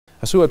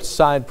A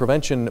suicide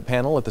prevention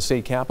panel at the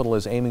state capitol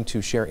is aiming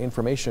to share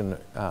information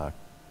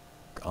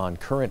on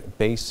current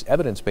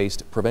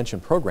evidence-based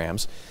prevention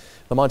programs.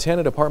 The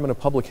Montana Department of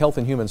Public Health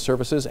and Human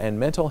Services and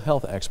mental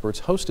health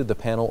experts hosted the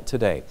panel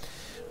today.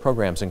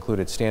 Programs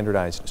included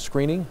standardized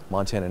screening,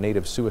 Montana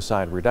native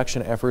suicide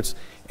reduction efforts,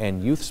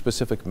 and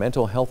youth-specific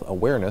mental health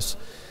awareness.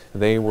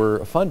 They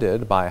were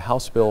funded by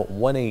House Bill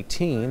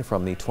 118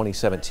 from the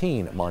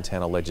 2017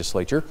 Montana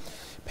legislature.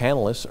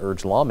 Panelists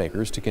urged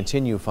lawmakers to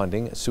continue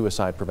funding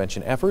suicide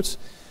prevention efforts.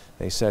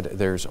 They said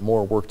there's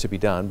more work to be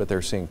done, but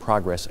they're seeing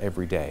progress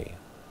every day.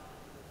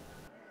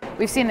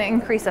 We've seen an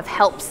increase of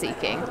help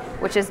seeking,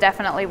 which is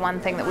definitely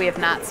one thing that we have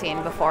not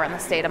seen before in the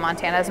state of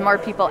Montana, as more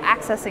people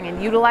accessing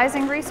and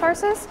utilizing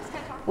resources,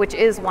 which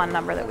is one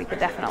number that we could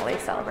definitely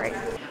celebrate.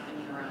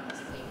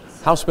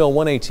 House Bill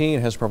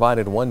 118 has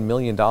provided $1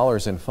 million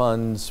in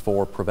funds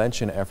for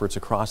prevention efforts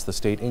across the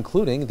state,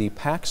 including the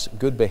PAX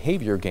Good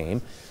Behavior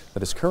game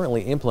that is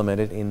currently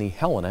implemented in the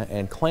Helena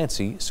and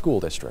Clancy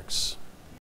school districts.